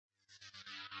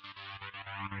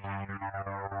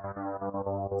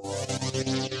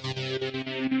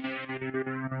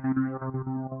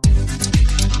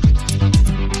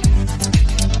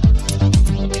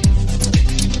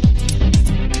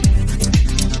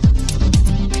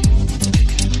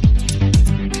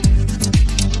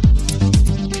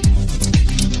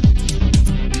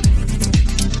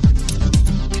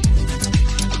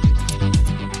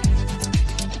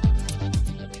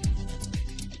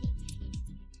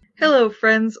Hello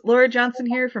friends, Laura Johnson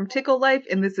here from Tickle Life,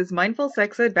 and this is Mindful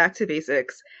Sex Ed Back to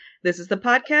Basics. This is the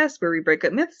podcast where we break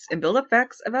up myths and build up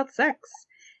facts about sex.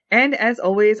 And as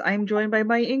always, I am joined by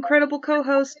my incredible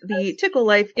co-host, the Tickle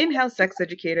Life in-house sex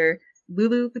educator,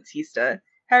 Lulu Batista.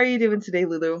 How are you doing today,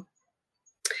 Lulu?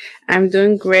 I'm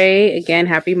doing great. Again,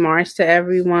 happy March to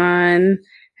everyone.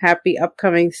 Happy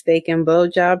upcoming Steak and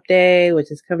Blowjob Day,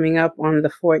 which is coming up on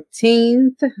the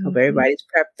 14th. Hope everybody's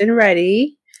prepped and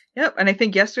ready. Yep, and I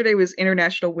think yesterday was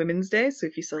International Women's Day, so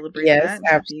if you celebrate that. Yes,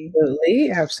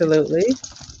 absolutely.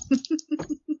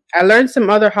 I learned some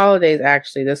other holidays,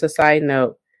 actually. Just a side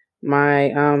note.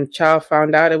 My child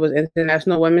found out it was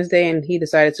International Women's Day, and he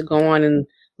decided to go on and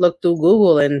look through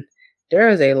Google, and there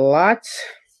is a lot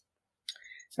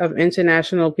of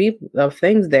international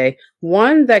things day.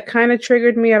 One that kind of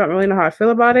triggered me, I don't really know how I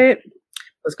feel about it.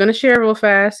 I was going to share real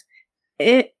fast.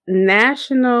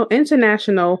 International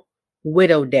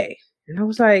Widow Day. And I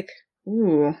was like,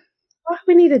 ooh, why do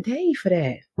we need a day for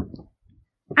that?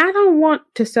 I don't want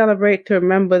to celebrate to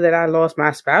remember that I lost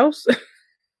my spouse.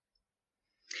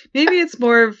 Maybe it's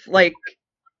more of like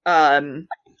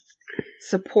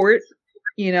support,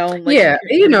 like yeah.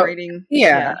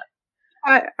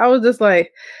 I was just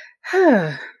like,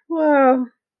 well,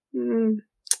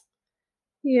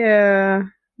 yeah,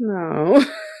 no.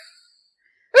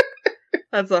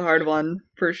 That's a hard one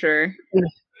for sure.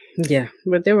 Yeah,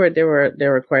 but there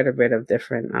were quite a bit of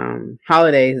different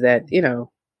holidays that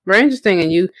were interesting,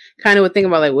 and you kind of would think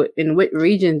about like in what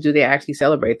regions do they actually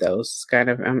celebrate those? It's kind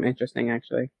of interesting,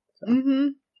 actually.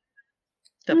 So.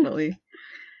 Definitely.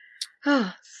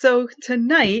 So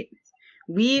tonight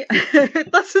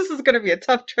this is going to be a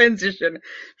tough transition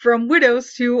from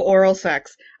widows to oral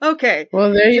sex. Okay.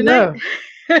 Well, there you go.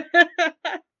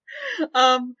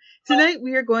 Tonight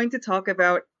we are going to talk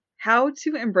about how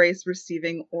to embrace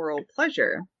receiving oral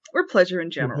pleasure, or pleasure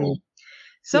in general.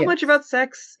 So much about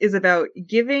sex is about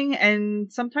giving,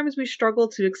 and sometimes we struggle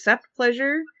to accept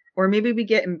pleasure, or maybe we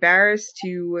get embarrassed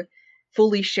to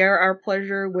fully share our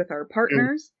pleasure with our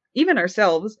partners, even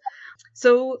ourselves.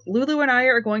 So Lulu and I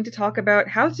are going to talk about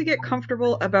how to get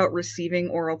comfortable about receiving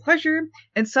oral pleasure,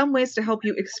 and some ways to help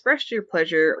you express your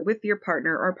pleasure with your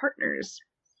partner or partners.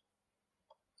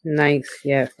 Nice.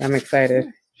 Yes, I'm excited.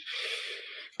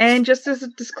 And just as a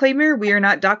disclaimer, we are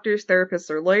not doctors,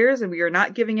 therapists, or lawyers, and we are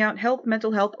not giving out health,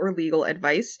 mental health, or legal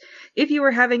advice. If you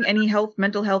are having any health,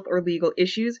 mental health, or legal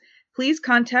issues, please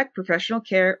contact professional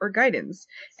care or guidance.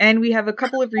 And we have a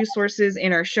couple of resources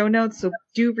in our show notes, so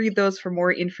do read those for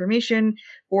more information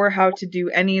or how to do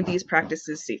any of these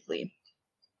practices safely.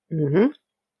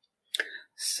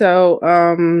 So,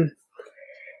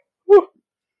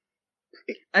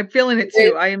 I'm feeling it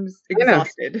too. I am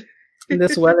exhausted.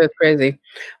 This weather is crazy.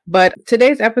 But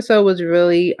today's episode was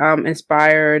really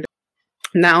inspired,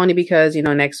 not only because,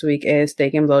 next week is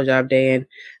Steak and Blowjob Day and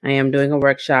I am doing a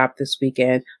workshop this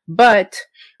weekend, but,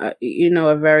 a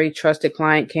very trusted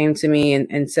client came to me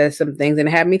and said some things and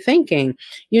had me thinking,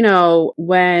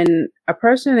 when a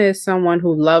person is someone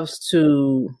who loves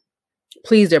to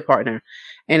please their partner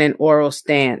in an oral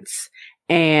stance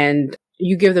and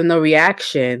you give them no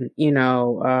reaction,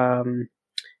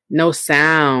 no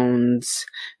sounds,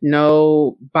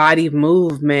 no body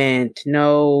movement,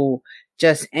 no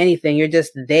just anything. You're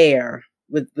just there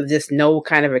with just no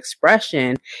kind of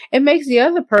expression. It makes the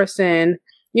other person,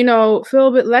 feel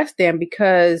a bit less than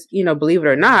because, believe it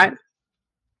or not,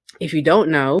 if you don't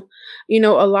know,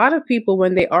 a lot of people,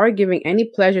 when they are giving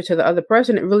any pleasure to the other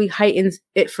person, it really heightens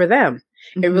it for them.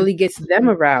 It really gets them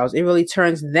aroused. It really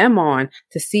turns them on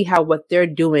to see how what they're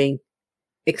doing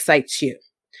excites you.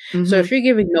 So if you're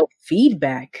giving no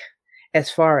feedback as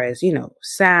far as,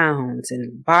 sounds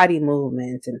and body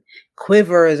movements and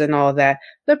quivers and all that,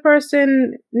 the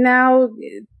person now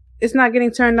is not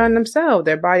getting turned on themselves.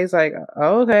 Their body's like,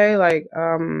 oh, okay, like,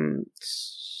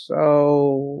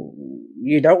 so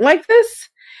you don't like this?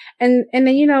 And then,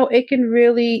 it can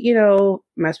really,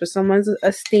 mess with someone's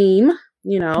esteem.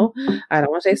 I don't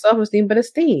want to say self-esteem, but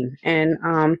esteem, and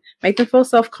make them feel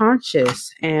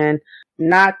self-conscious and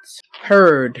not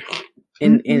heard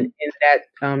in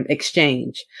that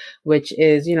exchange, which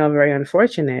is, very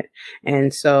unfortunate.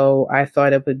 And so I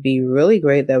thought it would be really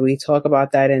great that we talk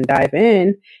about that and dive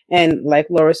in. And like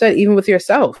Laura said, even with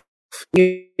yourself,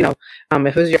 if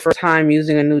it was your first time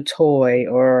using a new toy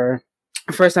or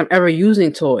first time ever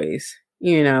using toys,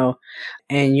 and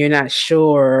you're not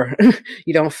sure,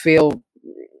 you don't feel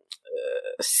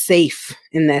safe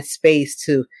in that space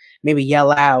to maybe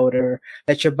yell out or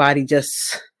let your body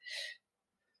just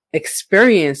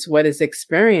experience what it's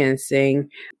experiencing,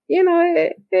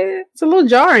 it's a little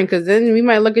jarring, because then we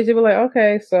might look at you and be like,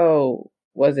 okay, so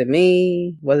was it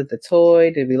me? Was it the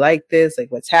toy? Did we like this? Like,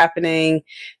 what's happening?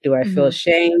 Do I feel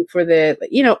shame for this?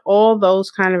 All those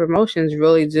kind of emotions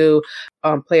really do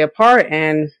play a part,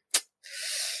 and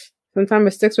sometimes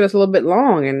it sticks with us a little bit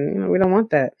long, and we don't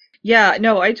want that. Yeah,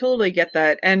 no, I totally get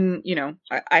that. And,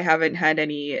 I haven't had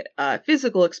any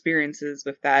physical experiences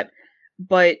with that,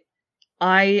 but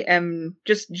I am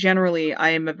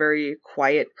a very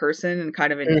quiet person and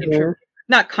kind of an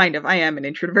I am an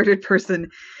introverted person.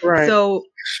 Right. So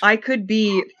I could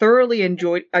be thoroughly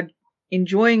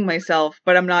enjoying myself,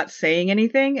 but I'm not saying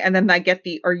anything. And then I get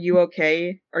are you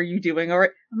okay? Are you doing all right?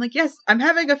 I'm like, yes, I'm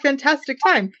having a fantastic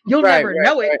time. You'll never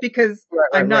know it because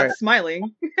I'm not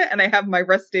smiling and I have my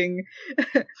resting,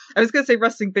 I was going to say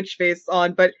resting bitch face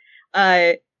on, but,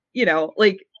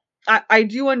 I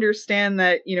do understand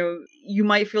that, you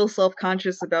might feel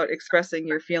self-conscious about expressing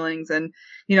your feelings. And,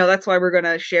 that's why we're going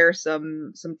to share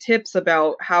some tips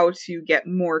about how to get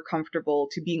more comfortable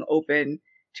to being open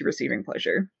to receiving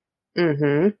pleasure.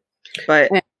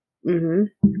 But, oh,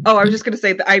 I was just going to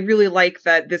say that I really like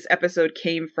that this episode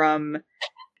came from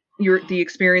the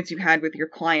experience you had with your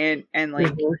client, and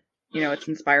it's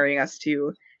inspiring us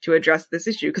to address this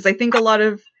issue. Because I think a lot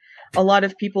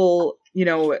of people,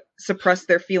 suppress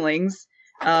their feelings,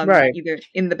 either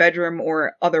in the bedroom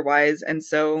or otherwise. And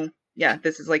so, yeah,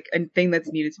 this is like a thing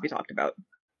that's needed to be talked about.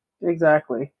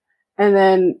 Exactly. And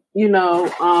then,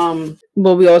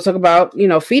 well, we also talk about,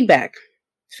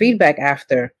 feedback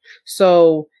after.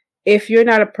 So if you're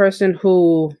not a person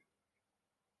who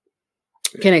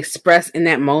can express in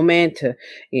that moment,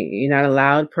 you're not a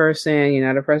loud person, you're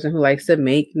not a person who likes to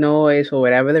make noise for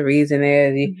whatever the reason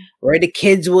is, or the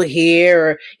kids will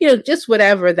hear, or, just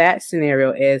whatever that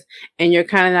scenario is, and you're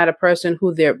kind of not a person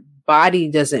who their body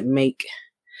doesn't make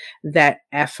that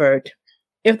effort.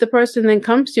 If the person then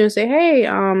comes to you and say, hey,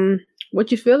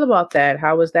 what you feel about that?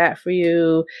 How was that for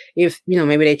you? If,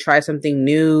 maybe they try something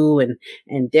new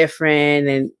and different,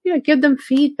 and, give them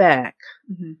feedback.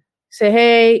 Say,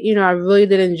 hey, I really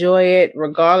did enjoy it,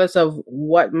 regardless of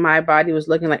what my body was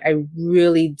looking like. I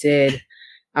really did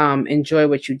enjoy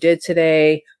what you did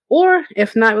today. Or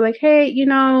if not, we're like, hey,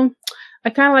 I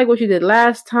kind of like what you did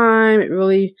last time. It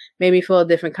really made me feel a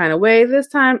different kind of way. This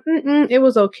time, it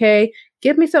was okay.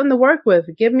 Give me something to work with.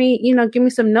 Give me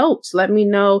some notes. Let me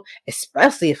know,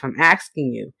 especially if I'm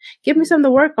asking you. Give me something to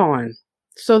work on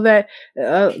so that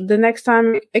the next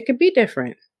time it could be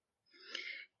different.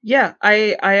 Yeah,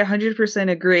 I 100%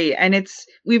 agree. And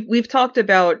we've talked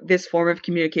about this form of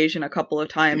communication a couple of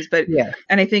times, but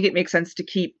and I think it makes sense to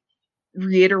keep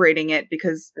reiterating it,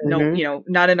 because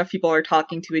not enough people are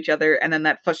talking to each other, and then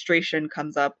that frustration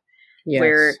comes up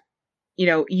where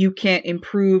you can't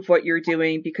improve what you're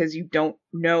doing because you don't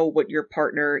know what your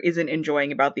partner isn't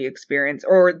enjoying about the experience,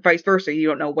 or vice versa, you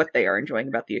don't know what they are enjoying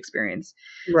about the experience.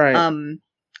 Right.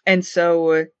 And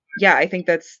so I think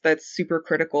that's super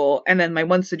critical. And then my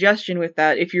one suggestion with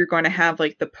that, if you're going to have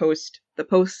like the post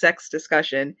sex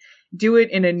discussion, do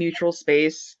it in a neutral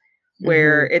space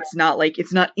where it's not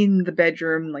in the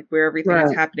bedroom, like where everything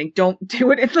is happening. Don't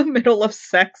do it in the middle of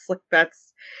sex. Like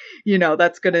that's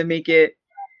going to make it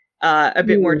a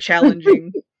bit more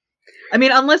challenging. I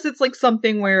mean, unless it's like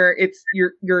something where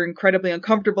you're incredibly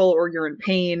uncomfortable, or you're in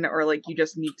pain, or like you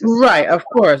just need to stop. Right, of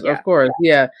course.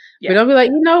 Yeah. But don't be like,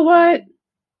 you know what?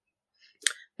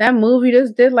 That move you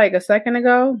just did like a second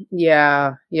ago?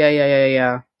 Yeah.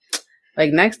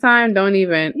 Like next time, don't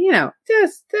even,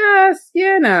 just,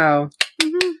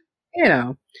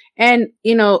 and,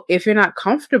 if you're not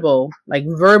comfortable, like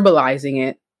verbalizing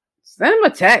it, send them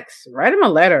a text, write them a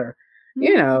letter,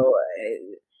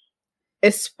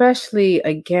 especially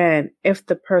again, if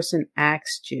the person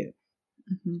asked you.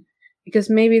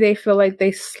 Because maybe they feel like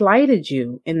they slighted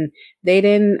you and they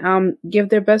didn't give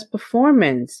their best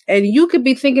performance. And you could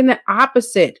be thinking the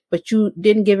opposite, but you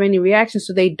didn't give any reaction,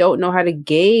 so they don't know how to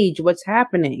gauge what's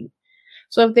happening.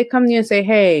 So if they come to you and say,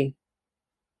 hey,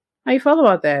 how you felt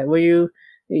about that? Were you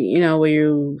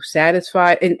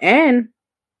satisfied? And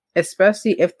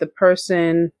especially if the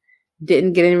person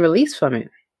didn't get any release from it.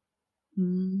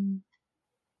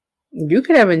 You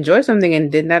could have enjoyed something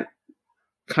and did not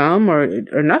come or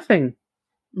nothing.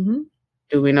 Mm-hmm.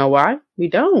 Do we know why? We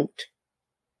don't.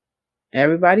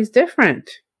 Everybody's different.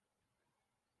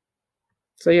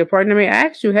 So your partner may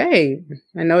ask you, "Hey,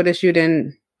 I noticed you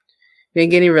didn't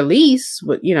get any release.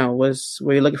 What,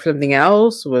 were you looking for something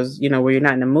else? Were you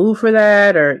not in the mood for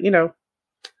that, or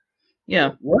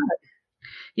Yeah. what?"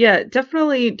 Yeah,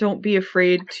 definitely don't be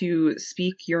afraid to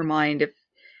speak your mind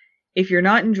if you're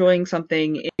not enjoying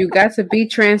something. You got to be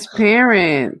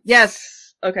transparent.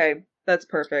 Yes. Okay, that's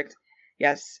perfect.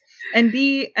 Yes. And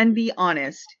be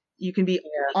honest. You can be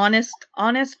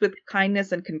honest with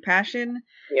kindness and compassion.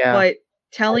 Yeah. But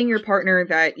telling your partner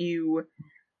that you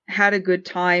had a good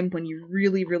time when you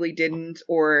really, really didn't,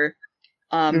 or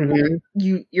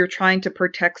you're trying to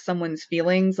protect someone's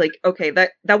feelings, like, okay,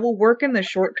 that will work in the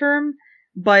short term,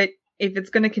 but if it's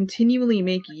going to continually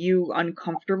make you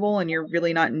uncomfortable and you're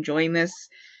really not enjoying this,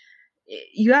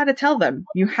 you got to tell them.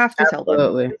 You have to tell them.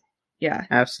 Absolutely. Yeah.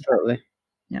 Absolutely.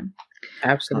 Yeah.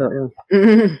 Absolutely.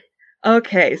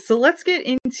 Okay, so let's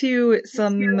get into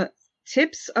some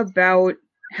tips about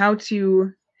how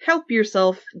to help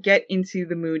yourself get into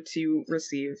the mood to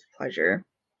receive pleasure.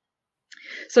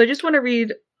 So I just want to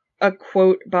read a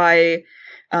quote by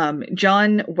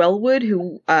John Wellwood,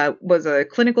 who was a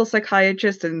clinical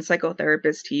psychiatrist and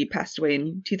psychotherapist. He passed away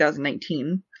in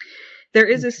 2019. There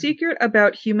is a secret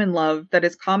about human love that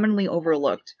is commonly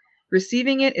overlooked.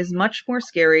 Receiving it is much more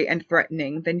scary and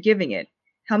threatening than giving it.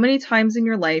 How many times in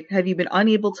your life have you been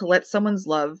unable to let someone's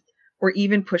love or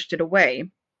even pushed it away?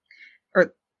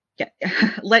 Or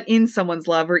let in someone's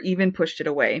love or even pushed it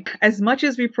away. As much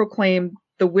as we proclaim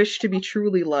the wish to be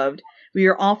truly loved, we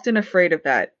are often afraid of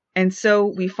that. And so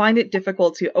we find it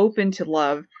difficult to open to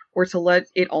love or to let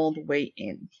it all the way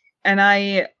in. And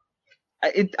I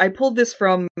pulled this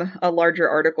from a larger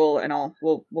article, and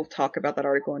we'll talk about that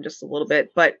article in just a little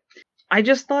bit. But I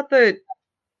just thought that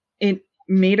it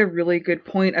made a really good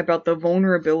point about the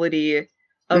vulnerability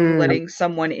of letting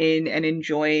someone in and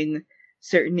enjoying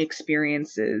certain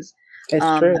experiences.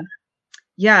 It's true.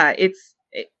 Yeah,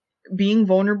 being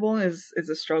vulnerable is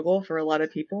a struggle for a lot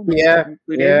of people. Yeah.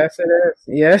 Yes, it is.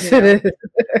 Yes, it is.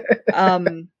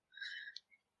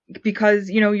 Because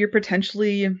you're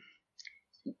potentially,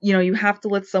 you have to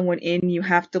let someone in. You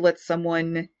have to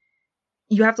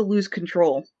lose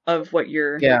control of what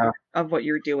you're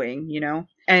doing,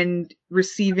 and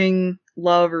receiving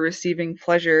love or receiving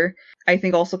pleasure, I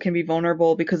think also can be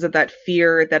vulnerable because of that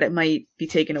fear that it might be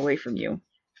taken away from you.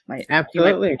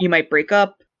 Absolutely. You might break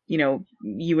up,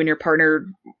 you and your partner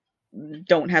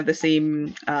don't have the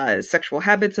same sexual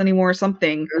habits anymore,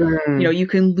 something, you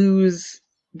can lose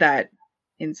that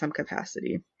in some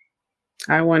capacity.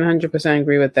 I 100%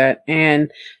 agree with that.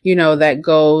 And, that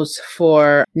goes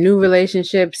for new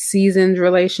relationships, seasoned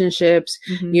relationships.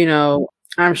 Mm-hmm.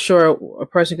 I'm sure a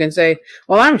person can say,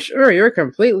 well, I'm sure you're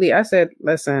completely, I said,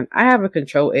 listen, I have a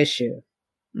control issue.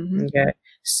 Mm-hmm. Okay.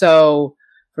 So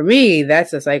for me,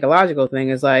 that's a psychological thing.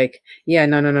 It's like, yeah,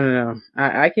 no.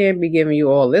 I can't be giving you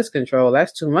all this control.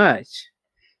 That's too much.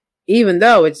 Even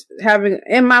though it's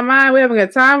in my mind, we're having a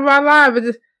time of our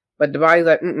lives, but the body's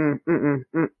like,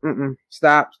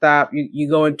 stop. You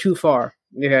going too far.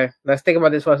 Okay. Let's think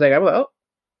about this for a second. I'm like,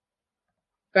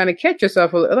 kind of catch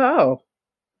yourself a little. Oh,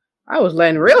 I was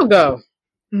letting real go.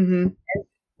 Mm-hmm.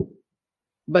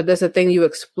 But that's a thing you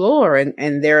explore.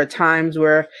 And there are times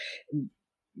where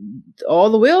all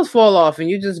the wheels fall off and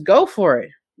you just go for it,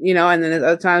 and then there's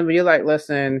other times where you're like,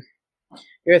 listen,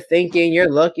 you're thinking, you're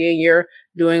looking, you're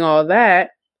doing all that.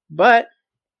 But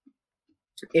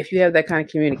if you have that kind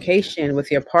of communication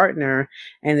with your partner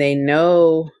and they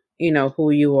know,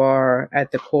 who you are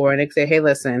at the core, and they say, hey,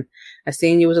 listen, I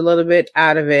seen you was a little bit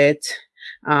out of it.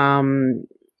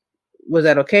 Was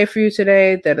that okay for you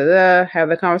today? Have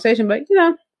the conversation. But,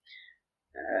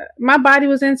 my body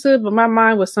was into it, but my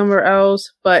mind was somewhere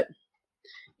else. But,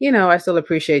 I still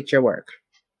appreciate your work.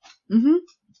 Mm-hmm.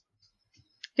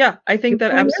 Yeah, I think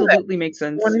that absolutely makes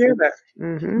sense. I want to hear that.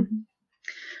 Mm-hmm.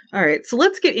 All right, so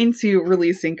let's get into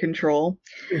releasing control.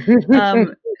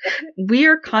 We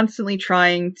are constantly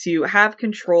trying to have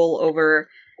control over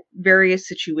various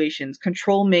situations.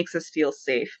 Control makes us feel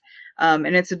safe,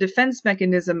 and it's a defense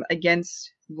mechanism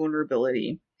against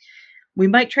vulnerability. We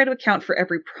might try to account for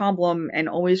every problem and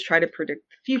always try to predict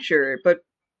the future, but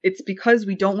it's because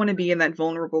we don't want to be in that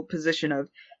vulnerable position of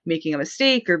making a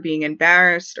mistake or being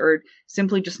embarrassed or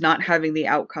simply just not having the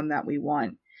outcome that we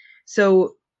want.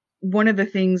 So one of the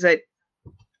things that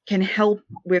can help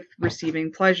with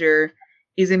receiving pleasure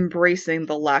is embracing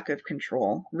the lack of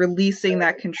control, releasing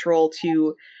that control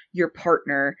to your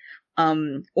partner.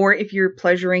 Or if you're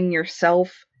pleasuring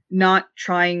yourself, not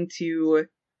trying to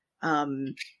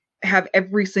have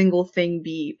every single thing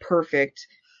be perfect.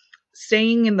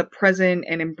 Staying in the present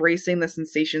and embracing the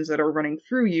sensations that are running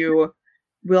through you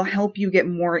will help you get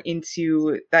more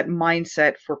into that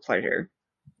mindset for pleasure.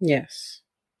 Yes.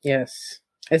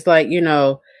 It's like,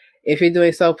 if you're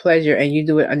doing self pleasure and you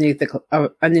do it underneath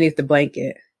the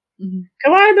blanket,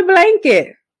 come on the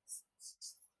blanket.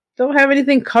 Don't have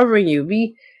anything covering you.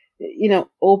 Be,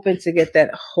 open to get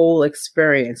that whole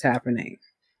experience happening.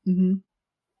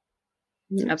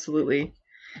 Absolutely.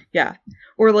 Yeah.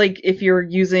 Or like if you're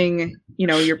using,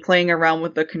 you're playing around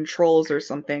with the controls or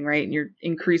something, right? And you're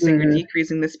increasing or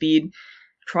decreasing the speed.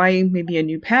 Try maybe a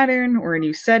new pattern or a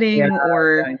new setting,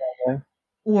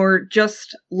 or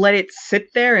just let it sit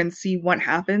there and see what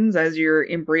happens as you're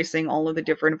embracing all of the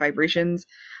different vibrations.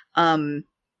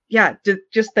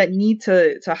 Just that need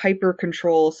to hyper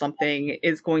control something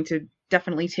is going to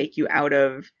definitely take you out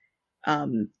of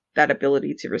that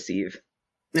ability to receive.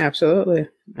 Absolutely.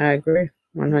 I agree.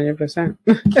 100%.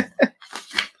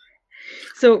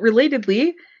 So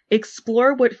relatedly,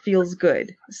 explore what feels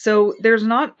good. So there's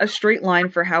not a straight line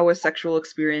for how a sexual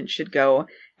experience should go.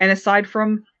 And aside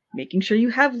from making sure you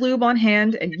have lube on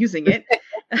hand and using it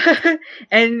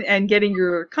and getting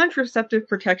your contraceptive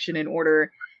protection in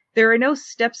order, there are no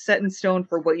steps set in stone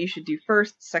for what you should do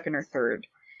first, second, or third.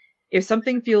 If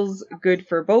something feels good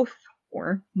for both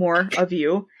or more of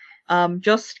you,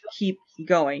 just keep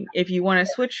going. If you want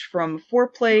to switch from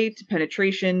foreplay to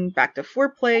penetration back to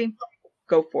foreplay,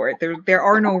 go for it. There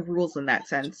are no rules in that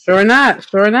sense. Sure not.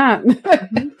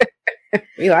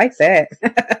 We like that.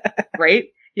 Right?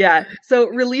 Yeah. So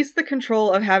release the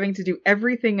control of having to do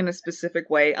everything in a specific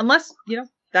way, unless,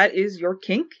 that is your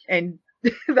kink and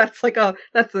that's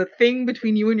a thing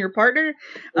between you and your partner.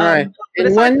 Right.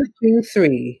 And 1, 2,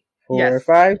 3, 4,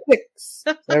 5, 6,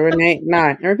 7, 8,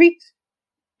 9. Repeat.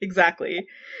 Exactly.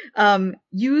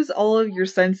 Use all of your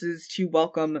senses to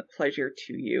welcome pleasure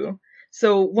to you.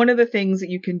 So one of the things that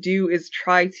you can do is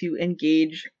try to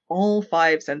engage all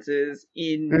 5 senses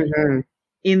in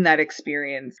that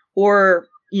experience, or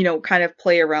kind of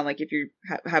play around. Like if you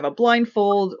have a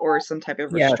blindfold or some type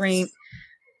of restraint,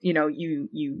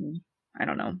 you I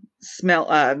don't know, smell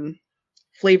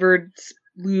flavored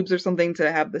lubes or something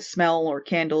to have the smell, or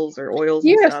candles or oils.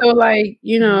 Yeah, and stuff. So like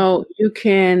you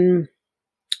can.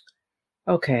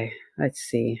 Okay, let's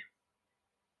see.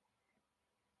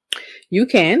 You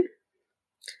can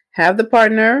have the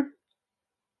partner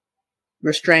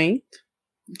restrained,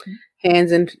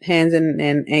 hands and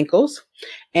ankles,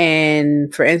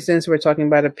 and for instance, we're talking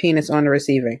about a penis on the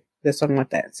receiving. There's something like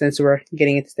that, since we're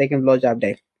getting into steak and blowjob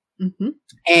day.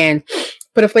 And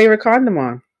put a flavored condom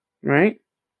on, right?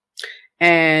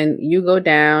 And you go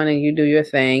down and you do your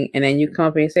thing, and then you come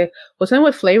up and you say, "Well, tell me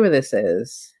what flavor this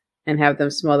is," and have them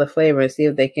smell the flavor and see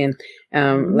if they can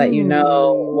let you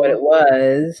know what it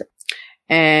was,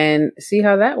 and see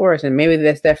how that works. And maybe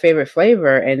that's their favorite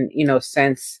flavor, and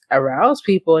sense arouse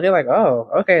people, and they're like,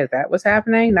 "Oh, okay, that was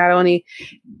happening. Not only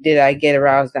did I get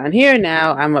aroused down here,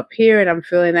 now I'm up here and I'm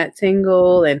feeling that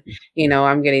tingle, and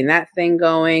I'm getting that thing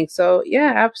going." So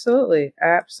yeah, absolutely.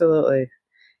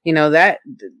 That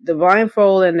the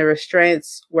blindfold and the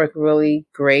restraints work really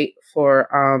great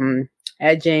for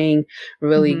edging,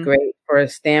 really great for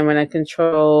stamina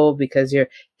control, because you're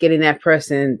getting that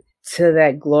person to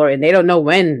that glory, and they don't know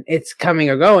when it's coming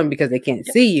or going because they can't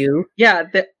see you. Yeah,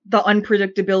 the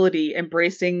unpredictability,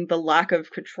 embracing the lack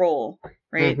of control,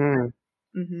 right?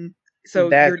 So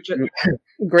that's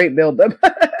great buildup.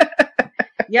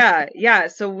 Yeah.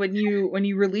 So when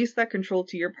you release that control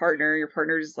to your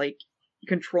partner's like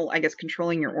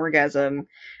controlling your orgasm.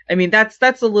 I mean,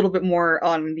 that's a little bit more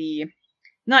on the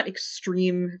not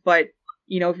extreme, but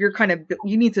if you're kind of,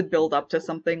 you need to build up to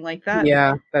something like that.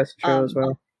 Yeah, that's true as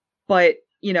well. But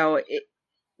if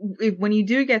you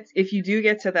do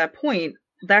get to that point,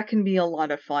 that can be a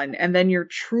lot of fun, and then you're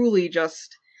truly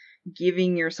just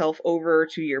giving yourself over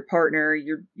to your partner.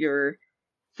 You're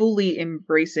fully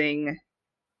embracing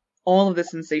all of the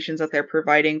sensations that they're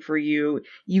providing for you.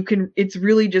 It's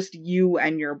really just you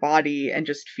and your body, and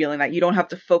just feeling that you don't have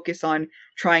to focus on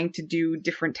trying to do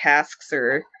different tasks,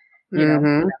 or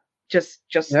just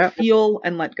feel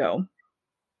and let go.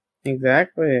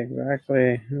 Exactly.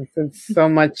 It's so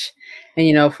much.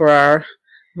 And for our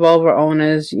vulva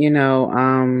owners,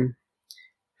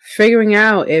 figuring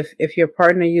out if your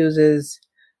partner uses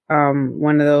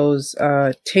one of those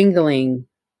tingling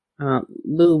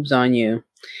lubes on you,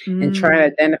 and try to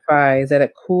identify, is that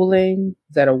a cooling,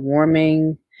 is that a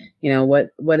warming,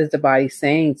 what is the body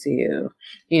saying to you,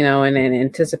 and then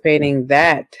anticipating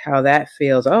that, how that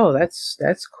feels. Oh,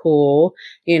 that's cool.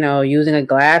 Using a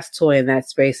glass toy in that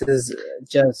space is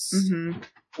just,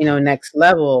 next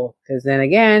level. Because then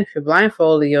again, if you're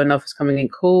blindfolded, you'll know if it's coming in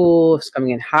cool, if it's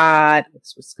coming in hot,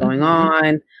 what's going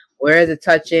on, where is it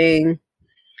touching.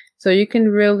 So you can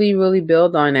really, really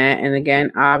build on that. And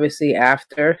again, obviously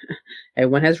after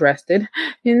everyone has rested,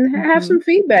 and have some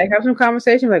feedback, have some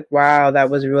conversation like, wow, that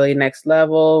was really next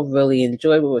level, really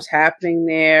enjoyed what was happening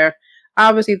there.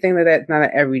 Obviously think that that's not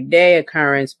an everyday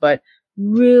occurrence, but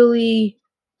really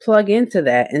plug into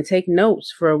that and take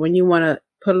notes for when you want to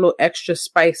put a little extra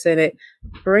spice in it.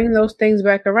 Bring those things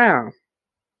back around.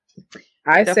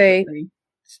 I say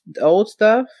the old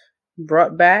stuff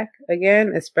brought back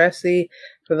again, especially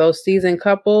for those seasoned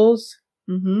couples.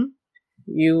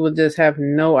 You will just have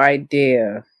no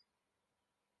idea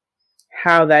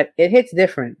how that it hits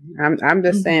different. I'm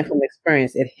just saying from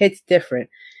experience, it hits different.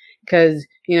 Because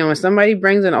when somebody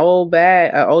brings an old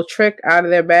trick out of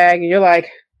their bag, and you're like,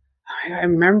 oh, I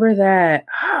remember that.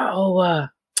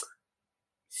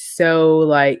 So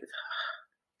like,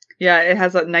 yeah, it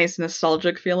has a nice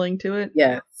nostalgic feeling to it.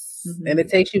 Yes. And it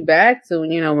takes you back to,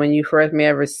 when you first may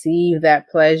have received that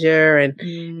pleasure, and,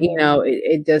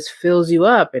 it just fills you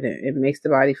up, and it makes the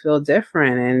body feel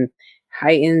different and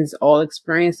heightens all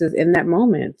experiences in that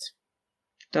moment.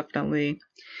 Definitely.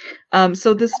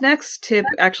 So this next tip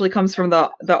actually comes from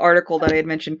the article that I had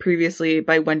mentioned previously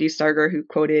by Wendy Starger, who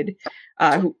quoted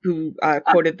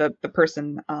the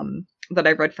person that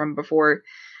I read from before.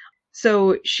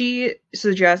 So she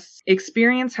suggests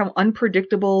experience how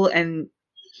unpredictable and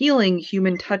healing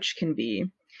human touch can be.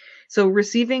 So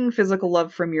receiving physical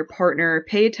love from your partner,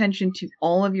 pay attention to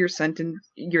all of your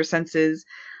senses,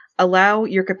 allow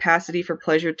your capacity for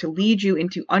pleasure to lead you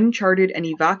into uncharted and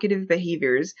evocative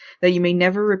behaviors that you may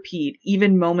never repeat,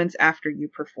 even moments after you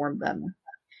perform them.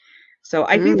 So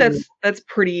I think that's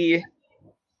pretty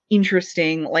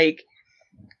interesting. Like,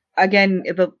 again,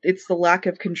 it's the lack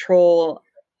of control,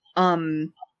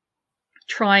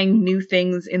 trying new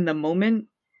things in the moment,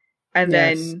 and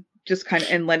then just kind of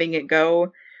and letting it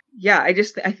go. Yeah, I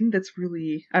think that's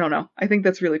really, I don't know. I think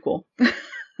that's really cool.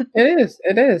 It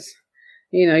is.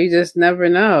 You just never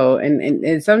know.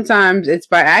 And sometimes it's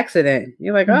by accident.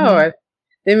 You're like, oh, I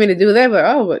didn't mean to do that,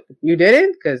 but you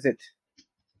didn't? Because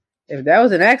if that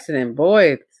was an accident,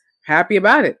 boy, happy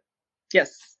about it.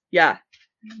 Yes. Yeah.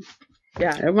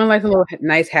 Yeah. Everyone likes a little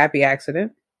nice, happy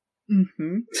accident.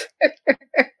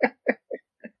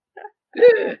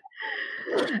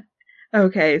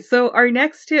 Okay, so our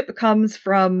next tip comes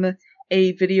from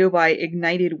a video by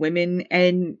Ignited Women,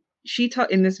 and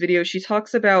in this video she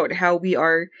talks about how we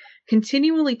are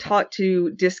continually taught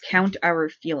to discount our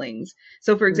feelings.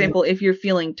 So for example, if you're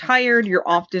feeling tired, you're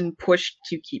often pushed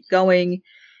to keep going.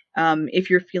 If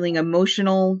you're feeling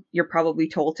emotional, you're probably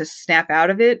told to snap out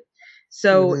of it.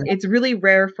 So it's really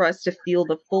rare for us to feel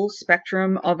the full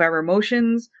spectrum of our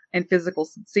emotions and physical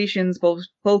sensations,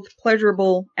 both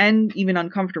pleasurable and even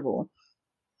uncomfortable.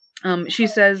 She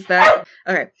says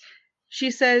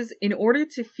in order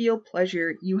to feel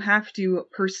pleasure, you have to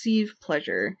perceive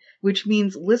pleasure, which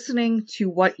means listening to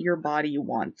what your body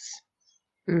wants.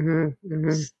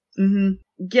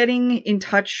 Getting in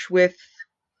touch with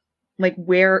like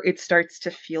where it starts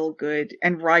to feel good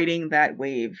and riding that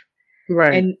wave.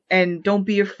 Right. And don't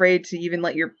be afraid to even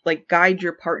let your guide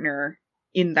your partner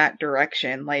in that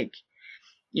direction. Like,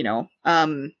 I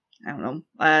don't know.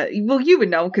 Well, you would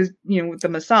know because with the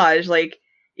massage, like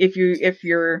if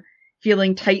you're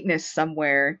feeling tightness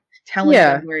somewhere, telling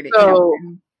them where to.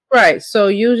 Right. So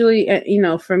usually,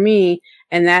 for me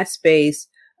in that space,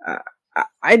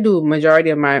 I do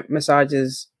majority of my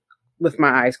massages with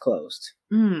my eyes closed.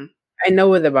 I know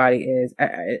where the body is.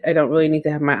 I don't really need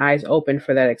to have my eyes open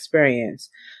for that experience.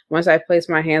 Once I place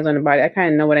my hands on the body, I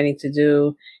kind of know what I need to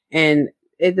do, and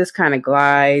it just kind of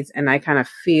glides, and I kind of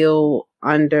feel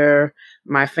under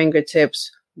my fingertips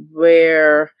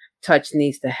where touch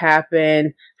needs to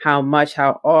happen, how much,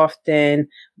 how often,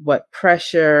 what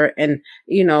pressure. And,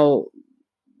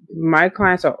 my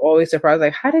clients are always surprised,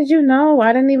 like, how did you know?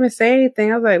 I didn't even say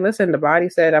anything. I was like, listen, the body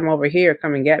said, I'm over here,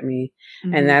 come and get me.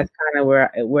 And that's kind of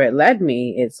where it led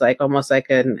me. It's like almost like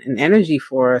an energy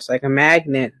force, like a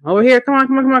magnet. Over here, come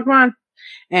on.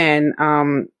 And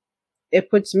it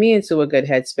puts me into a good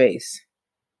headspace.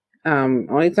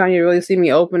 Only time you really see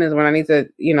me open is when I need to,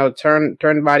 turn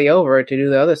the body over to do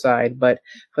the other side. But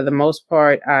for the most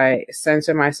part, I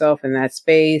censor myself in that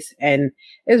space, and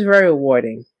it's very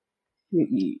rewarding.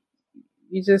 You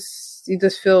just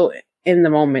feel in the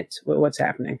moment with what's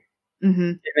happening.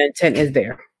 And the intent is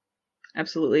there.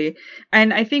 Absolutely.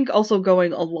 And I think also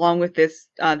going along with this,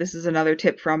 this is another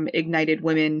tip from Ignited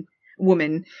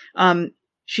Woman. Um,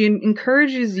 she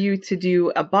encourages you to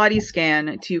do a body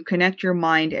scan to connect your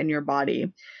mind and your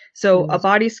body. So a Mhm.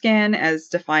 body scan, as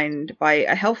defined by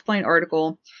a Healthline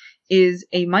article, is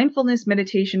a mindfulness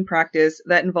meditation practice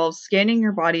that involves scanning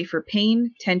your body for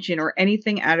pain, tension, or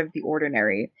anything out of the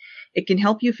ordinary. It can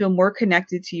help you feel more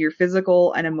connected to your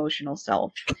physical and emotional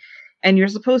self. And you're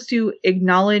supposed to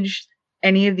acknowledge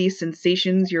any of these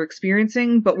sensations you're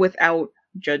experiencing, but without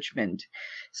judgment.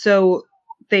 So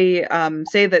they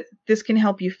say that this can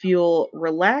help you feel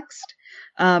relaxed,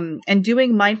 and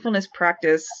doing mindfulness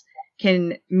practice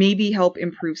can maybe help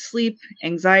improve sleep,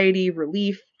 anxiety,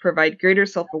 relief, provide greater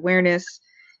self awareness,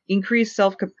 increase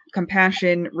self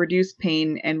compassion, reduce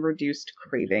pain, and reduced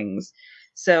cravings.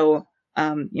 So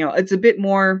it's a bit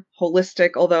more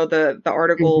holistic, although the Mhm.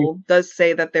 article does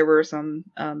say that there were some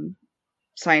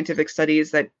scientific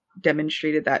studies that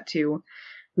demonstrated that too.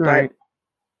 But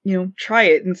Right. try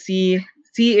it and see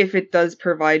if it does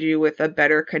provide you with a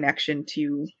better connection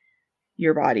to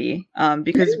your body.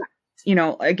 Because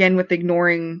again, with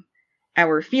ignoring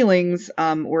our feelings,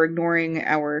 or ignoring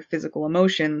our physical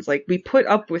emotions, like we put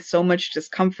up with so much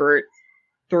discomfort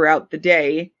throughout the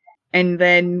day, and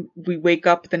then we wake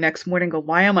up the next morning and go,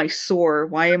 why am I sore?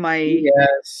 Why am I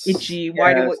Yes. itchy?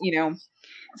 Why do Yes. what,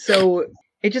 so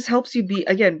it just helps you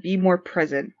be more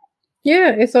present.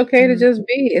 Yeah, it's okay to Mhm. just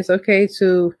be. It's okay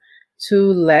to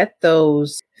let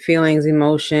those feelings,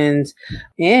 emotions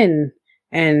in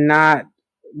and not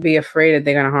be afraid that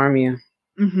they're gonna harm you.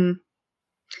 Mhm.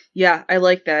 Yeah, I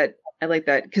like that. I like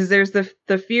that because there's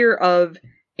the fear of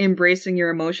embracing your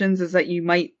emotions is that you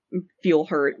might feel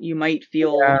hurt, you might Yeah.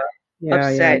 feel Yeah, yeah,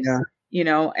 upset,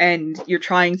 yeah. and you're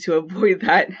trying to avoid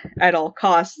that at all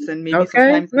costs, and maybe Okay.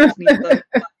 sometimes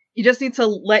you just need to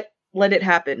let it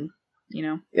happen, you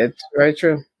know. It's very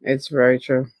true. It's very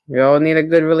true. We all need a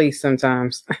good release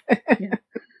sometimes. Yeah.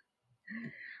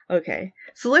 Okay.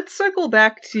 So let's circle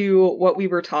back to what we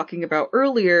were talking about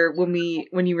earlier when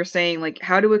you were saying like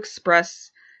how to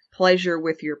express pleasure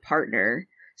with your partner.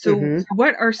 So hmm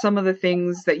what are some of the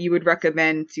things that you would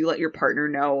recommend to let your partner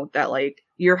know that like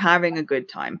you're having a good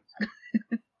time?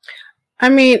 I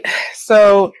mean,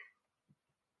 so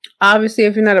obviously,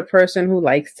 if you're not a person who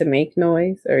likes to make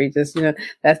noise, or you just,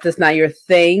 that's just not your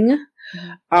thing,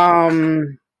 Mhm.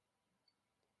 um,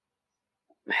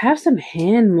 have some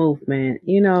hand movement,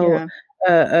 Yeah.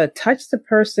 touch the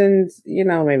person's,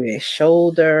 maybe a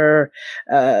shoulder,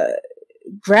 uh,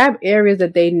 grab areas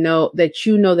that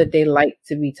that they like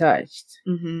to be touched.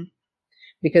 Mhm.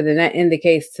 Because then that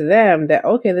indicates to them that,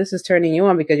 okay, this is turning you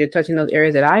on because you're touching those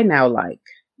areas that I now like,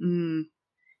 Mm.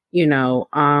 you know,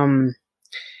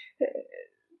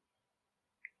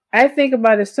 I think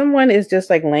about if someone is just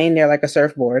like laying there like a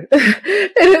surfboard,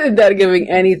 not giving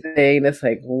anything. That's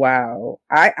like, wow.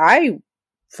 I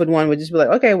for one would just be like,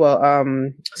 okay, well,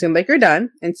 seems like you're done,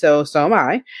 and so am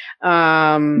I.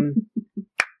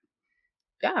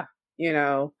 Yeah, you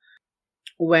know,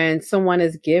 when someone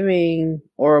is giving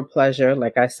oral pleasure,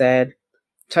 like I said,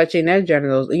 touching their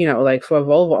genitals, like for a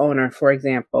vulva owner, for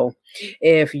example,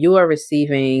 if you are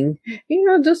receiving,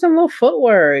 do some little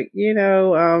footwork,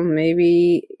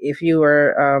 maybe if you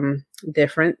were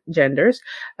different genders,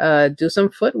 do some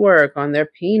footwork on their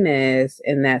penis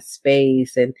in that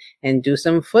space and do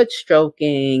some foot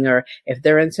stroking, or if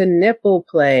they're into nipple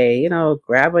play,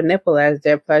 grab a nipple as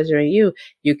they're pleasuring you.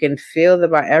 You can feel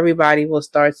that everybody will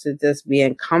start to just be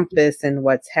encompassed in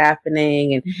what's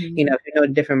happening. And Mhm.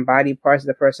 if different body parts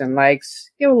the person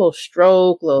likes, give a little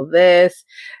stroke, a little this.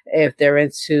 If they're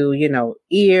into,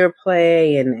 ear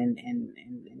play and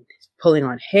pulling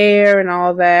on hair and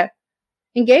all that,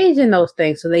 engage in those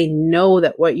things so they know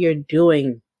that what you're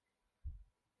doing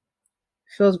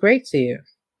feels great to you.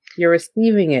 You're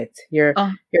receiving it.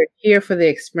 Uh, You're here for the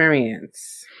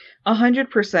experience.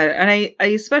 100%. And I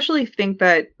especially think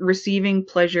that receiving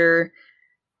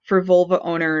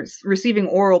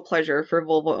oral pleasure for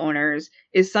vulva owners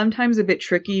is sometimes a bit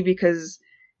tricky because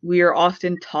we are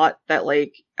often taught that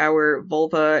like our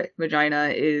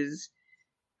vagina is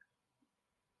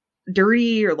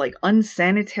dirty or like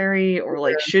unsanitary or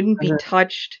like shouldn't be Mhm.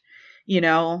 touched, you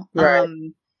know? Right.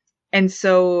 And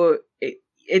so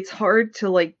it's hard to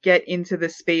like get into the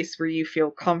space where you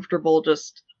feel comfortable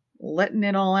just letting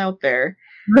it all out there.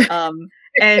 Um,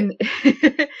 and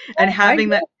and I having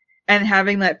get.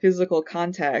 that physical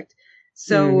contact.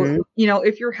 So, Mm-hmm.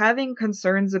 if you're having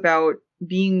concerns about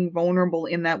being vulnerable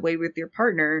in that way with your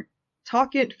partner,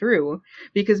 talk it through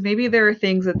because maybe there are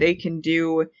things that they can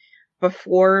do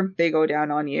before they go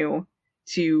down on you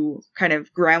to kind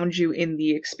of ground you in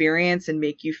the experience and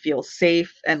make you feel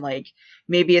safe. And like,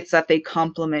 maybe it's that they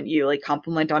compliment you, like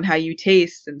compliment on how you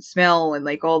taste and smell and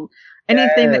like all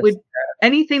anything that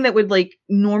Yes. would like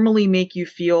normally make you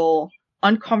feel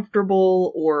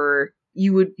uncomfortable or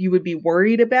you would be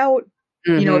worried about.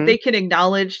 You know, if they can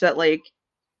acknowledge that, like,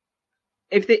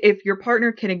 if your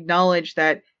partner can acknowledge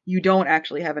that you don't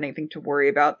actually have anything to worry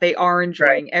about, they are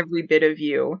enjoying every bit of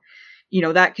you, you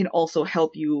know, that can also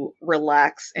help you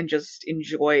relax and just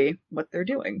enjoy what they're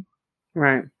doing.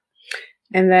 Right.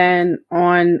 And then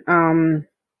on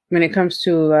when it comes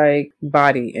to like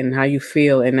body and how you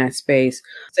feel in that space,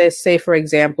 say for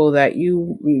example that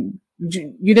you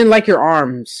didn't like your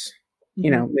arms,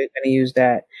 you know, we're going to use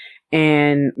that.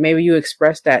 And maybe you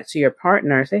express that to your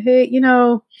partner. Say, hey, you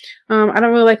know, I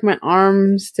don't really like my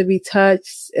arms to be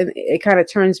touched, and it kind of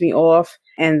turns me off.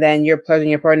 And then you're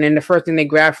pleasuring your partner, and the first thing they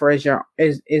grab for is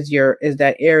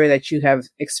that area that you have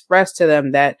expressed to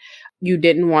them that you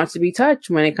didn't want to be touched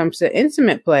when it comes to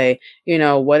intimate play. You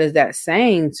know, what is that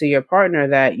saying to your partner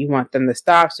that you want them to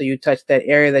stop? So you touch that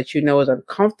area that you know is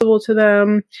uncomfortable to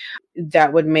them.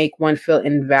 That would make one feel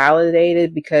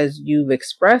invalidated because you've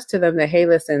expressed to them that, hey,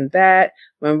 listen, that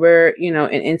when we're, you know,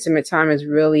 in intimate time is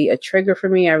really a trigger for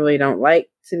me. I really don't like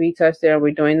to be touched there.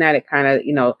 We're doing that. It kind of,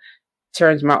 you know,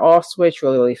 turns my off switch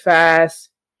really, really fast.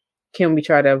 Can we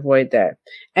try to avoid that?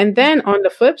 And then on the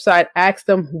flip side, ask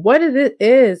them what it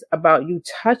is about you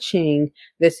touching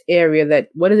this area that,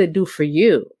 what does it do for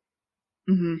you?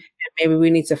 And maybe we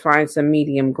need to find some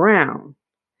medium ground.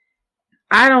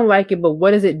 I don't like it, but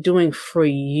what is it doing for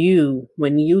you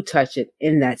when you touch it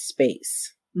in that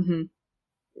space? We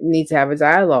need to have a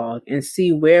dialogue and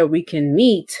see where we can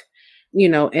meet, you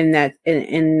know, in that,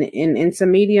 in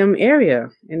some medium area,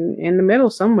 in the middle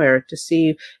somewhere, to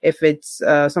see if it's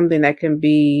something that can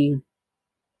be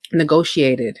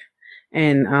negotiated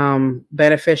and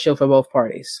beneficial for both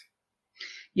parties.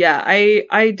 Yeah,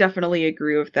 I definitely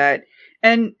agree with that.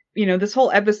 And, you know, this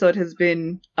whole episode has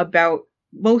been about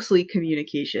mostly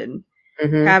communication,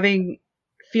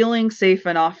 feeling safe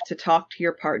enough to talk to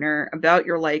your partner about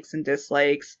your likes and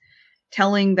dislikes,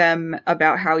 telling them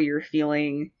about how you're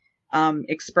feeling,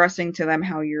 expressing to them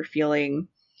how you're feeling.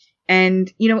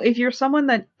 And, you know, if you're someone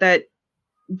that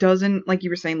doesn't, like you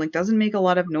were saying, like doesn't make a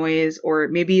lot of noise, or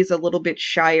maybe is a little bit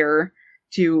shyer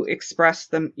to express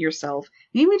them yourself,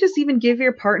 maybe just even give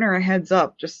your partner a heads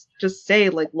up. Just say,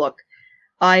 like, look,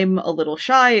 I'm a little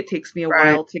shy. It takes me a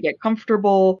while to get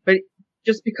comfortable, but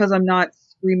just because I'm not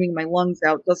screaming my lungs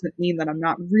out doesn't mean that I'm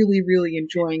not really, really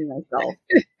enjoying myself.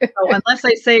 So unless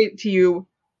I say to you,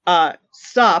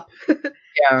 stop,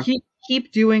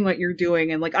 keep doing what you're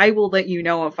doing, and like I will let you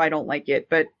know if I don't like it.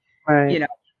 But you know,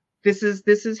 this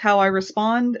is how I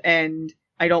respond, and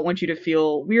I don't want you to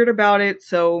feel weird about it.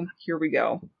 So here we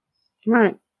go.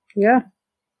 Right. Yeah.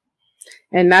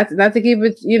 And not to keep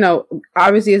it, you know,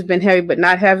 obviously it's been heavy, but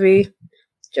not heavy.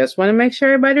 Just want to make sure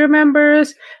everybody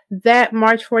remembers that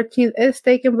March 14th is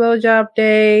Steak and Blowjob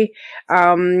Day.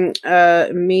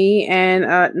 Me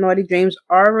and Naughty Dreams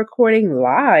are recording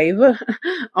live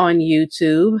on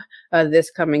YouTube this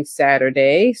coming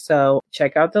Saturday. So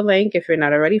check out the link if you're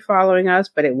not already following us,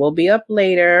 but it will be up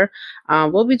later.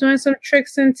 We'll be doing some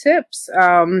tricks and tips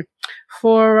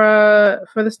for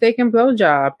the Steak and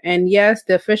Blowjob. And yes,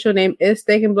 the official name is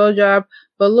Steak and Blowjob,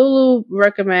 but Lulu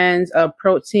recommends a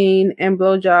protein and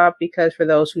blowjob because for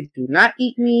those who do not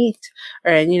eat meat,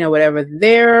 or, and you know, whatever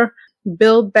their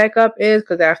build back up is,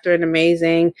 because after an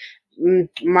amazing,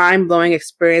 mind-blowing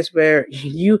experience where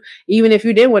you, even if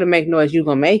you didn't want to make noise, you're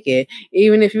going to make it.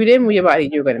 Even if you didn't move your body,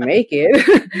 you're going to make it.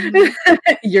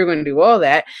 You're going to do all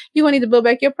that. You're going to need to build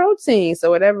back your protein. So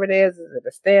whatever it is it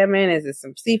a salmon? Is it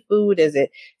some seafood? Is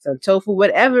it some tofu?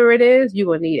 Whatever it is, you're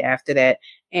going to need after that.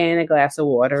 And a glass of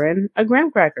water and a graham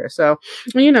cracker. So,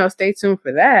 you know, stay tuned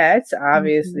for that,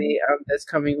 obviously, this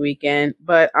coming weekend.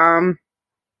 But,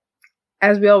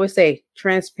 as we always say,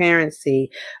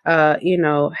 transparency, you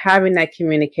know, having that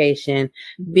communication,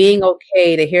 being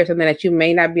okay to hear something that you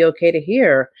may not be okay to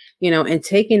hear, you know, and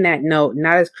taking that note,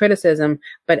 not as criticism,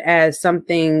 but as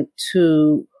something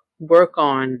to work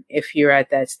on if you're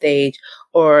at that stage,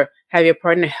 or have your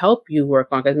partner help you work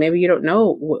on, because maybe you don't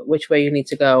know which way you need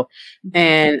to go.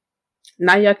 And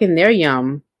not yucking their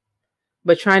yum,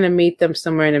 but trying to meet them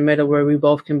somewhere in the middle where we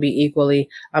both can be equally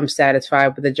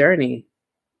satisfied with the journey.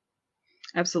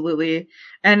 Absolutely.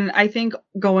 And I think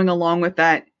going along with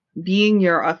that, being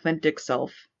your authentic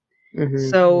self.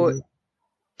 So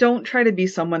don't try to be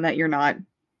someone that you're not.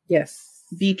 Yes.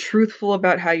 Be truthful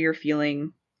about how you're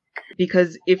feeling,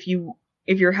 because if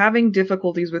you're having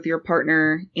difficulties with your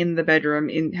partner in the bedroom,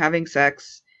 in having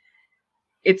sex,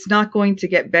 it's not going to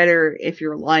get better if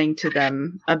you're lying to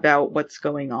them about what's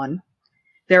going on.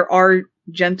 There are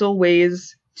gentle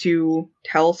ways to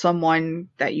tell someone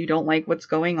that you don't like what's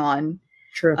going on.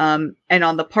 True. And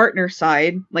on the partner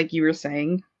side, like you were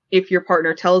saying, if your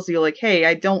partner tells you like, hey,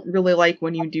 I don't really like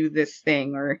when you do this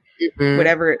thing or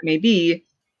whatever it may be,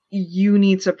 you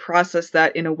need to process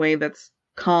that in a way that's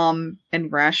calm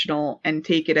and rational and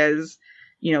take it as,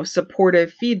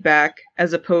 supportive feedback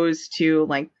as opposed to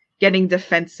like getting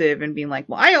defensive and being like,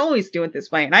 well, I always do it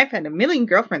this way. And I've had a million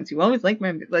girlfriends who always like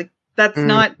my, like, that's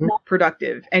not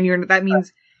productive. And that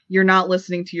means you're not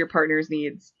listening to your partner's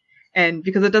needs. And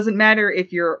because it doesn't matter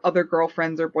if your other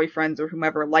girlfriends or boyfriends or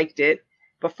whomever liked it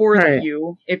before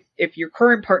you, if your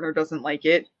current partner doesn't like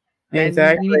it, then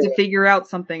you need to figure out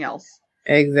something else.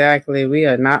 Exactly. We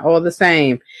are not all the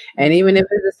same. And even if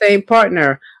it's the same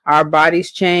partner, our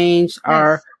bodies change,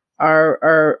 yes.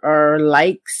 our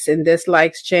likes and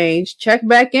dislikes change. Check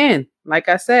back in. Like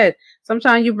I said,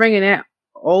 sometimes you bringing that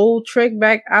old trick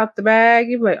back out the bag.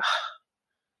 You're like, oh,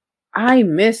 I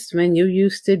miss when you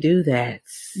used to do that.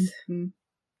 Mm-hmm.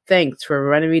 Thanks for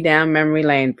running me down memory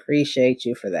lane. Appreciate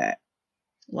you for that.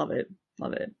 Love it.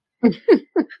 Love it.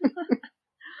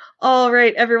 All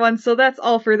right, everyone. So that's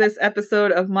all for this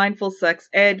episode of Mindful Sex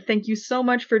Ed. Thank you so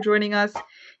much for joining us.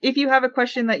 If you have a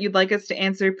question that you'd like us to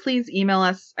answer, please email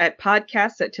us at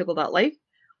podcast@tickle.life,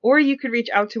 or you could reach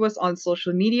out to us on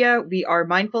social media. We are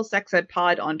Mindful Sex Ed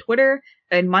Pod on Twitter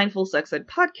and Mindful Sex Ed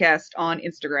Podcast on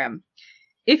Instagram.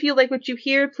 If you like what you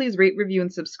hear, please rate, review,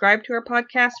 and subscribe to our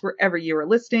podcast wherever you are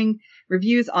listening.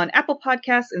 Reviews on Apple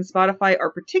Podcasts and Spotify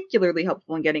are particularly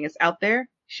helpful in getting us out there.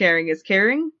 Sharing is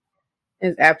caring.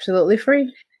 Is absolutely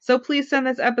free. So please send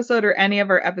this episode or any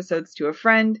of our episodes to a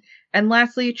friend. And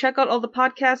lastly, check out all the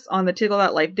podcasts on the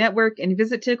Tickle.life network and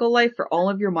visit Tickle Life for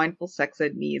all of your mindful sex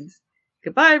ed needs.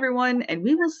 Goodbye, everyone, and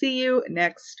we will see you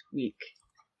next week.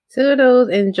 Toodles.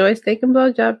 Enjoy Steak and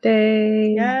Blowjob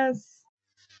Day. Yes.